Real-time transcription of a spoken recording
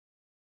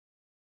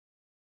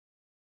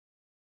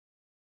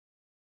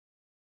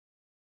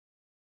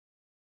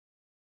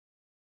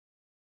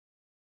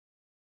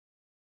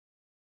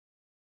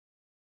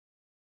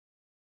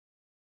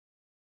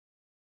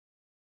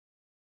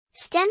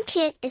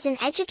Stemkit is an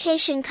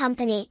education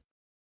company.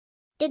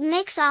 It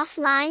makes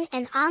offline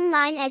and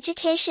online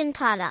education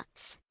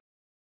products.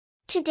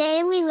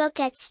 Today we look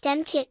at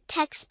Stemkit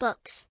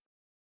textbooks.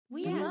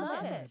 We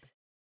love it.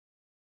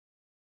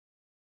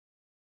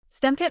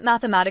 Stemkit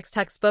mathematics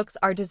textbooks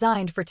are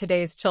designed for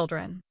today's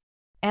children.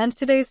 And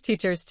today's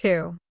teachers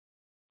too.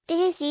 It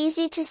is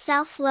easy to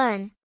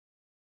self-learn.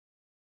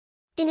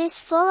 It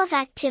is full of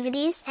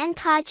activities and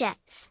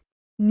projects.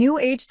 New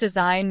age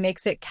design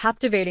makes it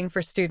captivating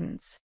for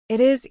students. It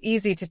is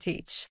easy to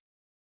teach.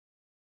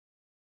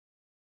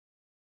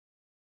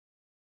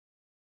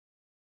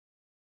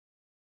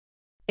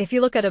 If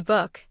you look at a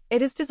book,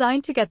 it is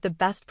designed to get the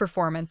best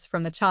performance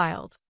from the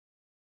child.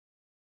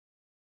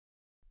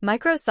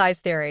 Micro-size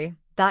theory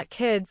that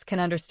kids can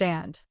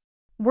understand.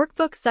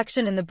 Workbook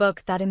section in the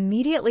book that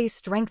immediately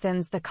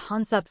strengthens the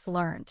concepts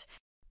learned.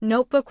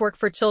 Notebook work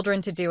for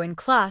children to do in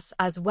class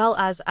as well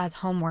as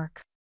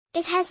homework.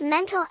 It has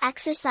mental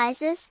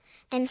exercises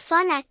and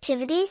fun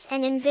activities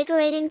and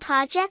invigorating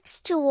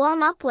projects to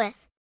warm up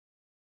with.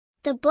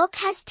 The book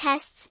has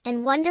tests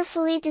and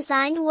wonderfully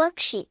designed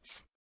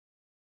worksheets.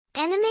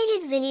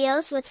 Animated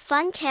videos with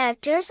fun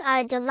characters are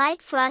a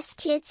delight for us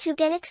kids who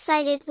get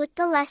excited with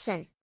the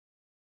lesson.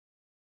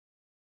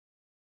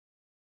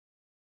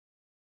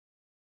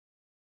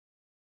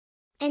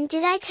 And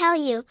did I tell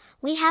you,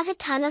 we have a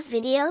ton of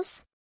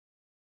videos?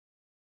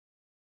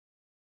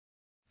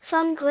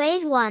 From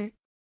grade 1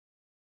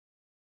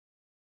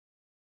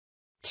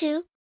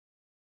 to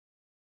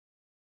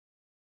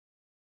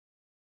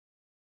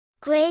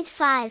grade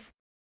 5.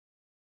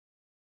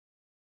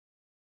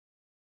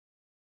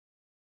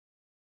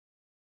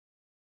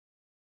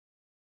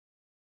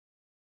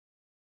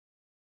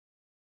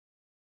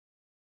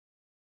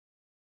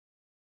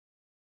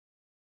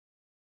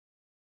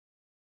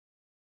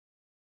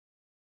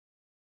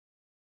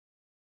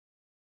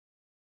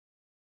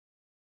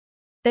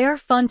 They are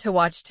fun to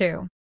watch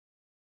too.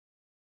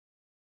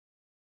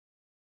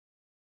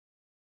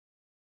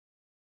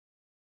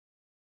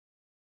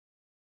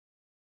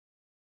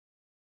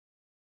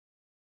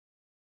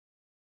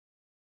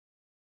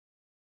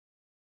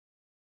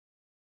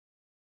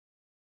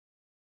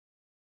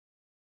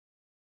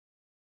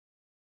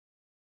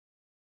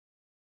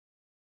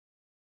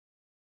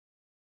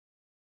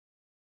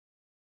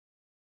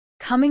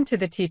 Coming to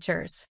the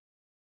teachers.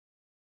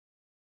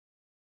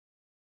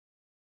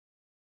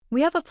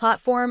 We have a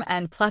platform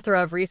and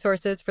plethora of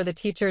resources for the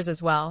teachers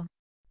as well.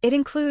 It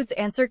includes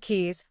answer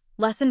keys,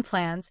 lesson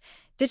plans,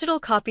 digital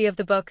copy of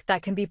the book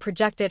that can be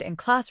projected in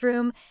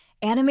classroom,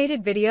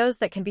 animated videos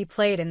that can be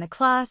played in the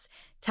class,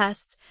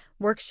 tests,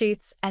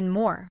 worksheets, and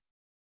more.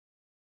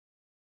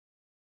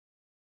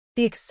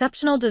 The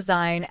exceptional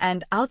design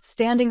and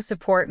outstanding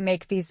support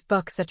make these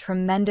books a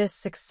tremendous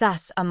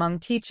success among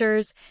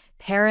teachers,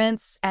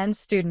 parents, and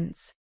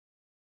students.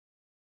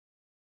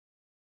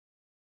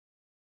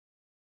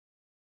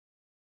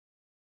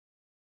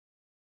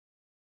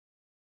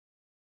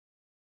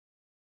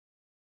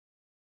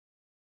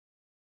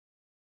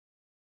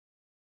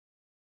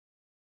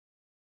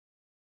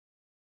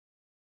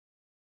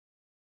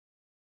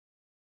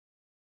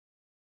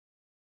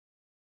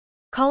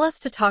 Call us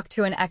to talk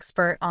to an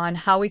expert on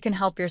how we can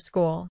help your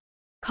school.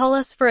 Call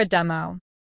us for a demo.